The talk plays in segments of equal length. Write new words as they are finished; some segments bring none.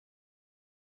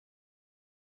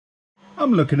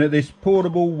I'm looking at this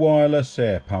portable wireless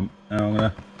air pump. Now I'm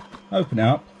going to open it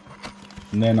up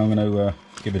and then I'm going to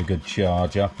give it a good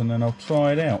charge up and then I'll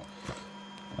try it out.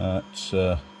 It's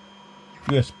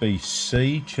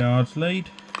USB-C charge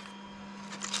lead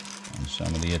and some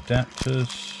of the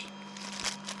adapters.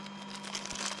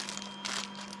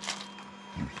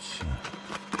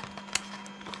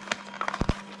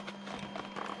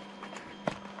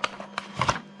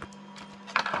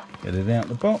 Get it out of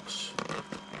the box.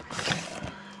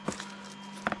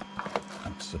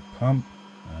 That's the pump.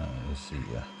 There's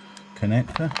the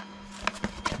connector.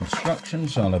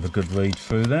 Instructions, I'll have a good read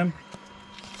through them.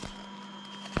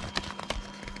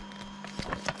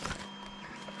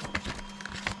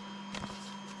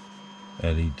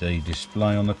 LED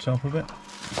display on the top of it.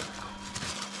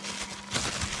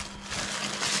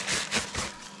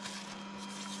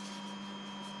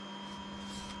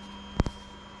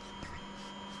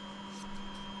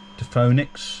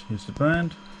 Tophoniex is the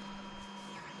brand.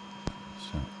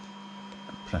 So,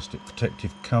 a plastic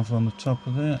protective cover on the top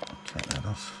of there. I'll take that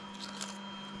off.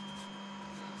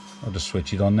 I'll just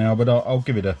switch it on now, but I'll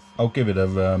give it a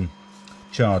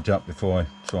charge up before I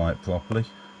try it properly.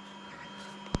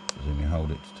 Let me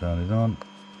hold it to turn it on.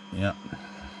 Yeah.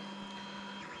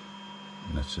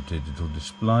 And that's a digital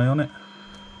display on it.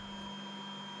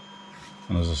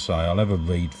 And as I say, I'll have a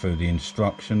read through the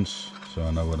instructions so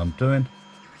I know what I'm doing.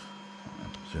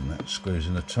 Zoom that screws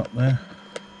in the top there.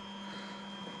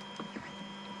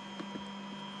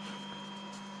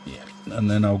 Yeah,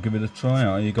 and then I'll give it a try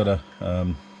out. You've got a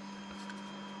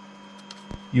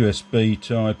USB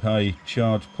type A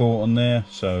charge port on there,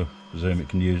 so I presume it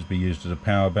can be used as a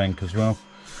power bank as well.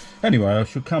 Anyway, I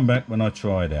shall come back when I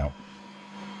try it out.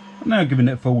 I'm now giving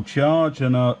it full charge,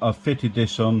 and I've fitted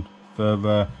this on for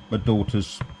my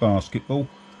daughter's basketball.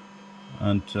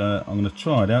 And I'm going to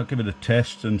try it out, give it a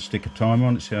test and stick a timer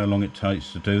on it, see how long it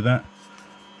takes to do that.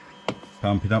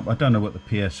 Pump it up. I don't know what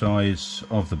the PSI is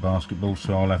of the basketball,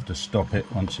 so I'll have to stop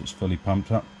it once it's fully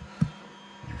pumped up.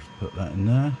 Just put that in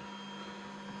there.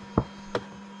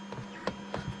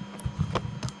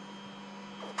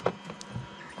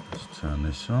 Let's turn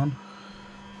this on.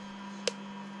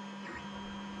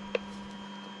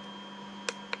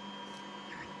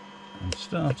 And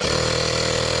start it.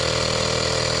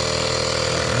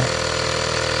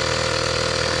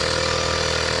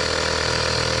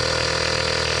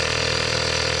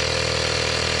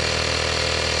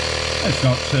 It's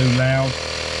not too loud,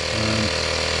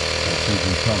 that seems to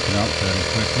be pumping up fairly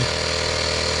quickly.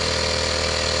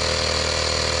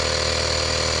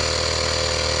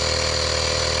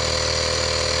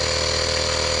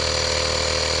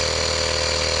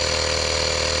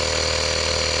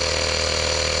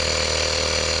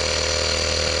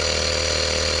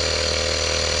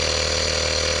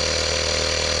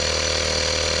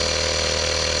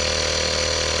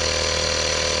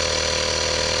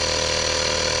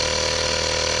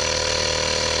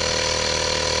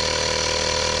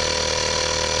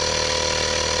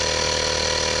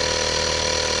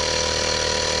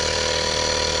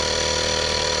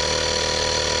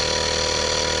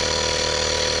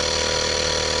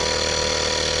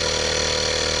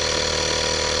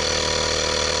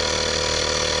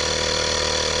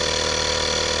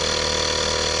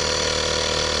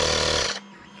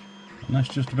 And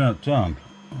that's just about done.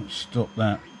 Let's stop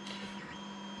that.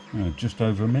 Just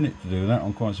over a minute to do that.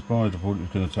 I'm quite surprised. I thought it was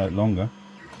going to take longer.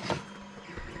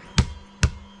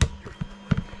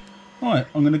 Right,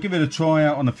 I'm going to give it a try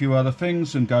out on a few other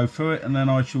things and go through it, and then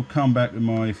I shall come back with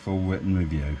my full written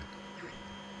review.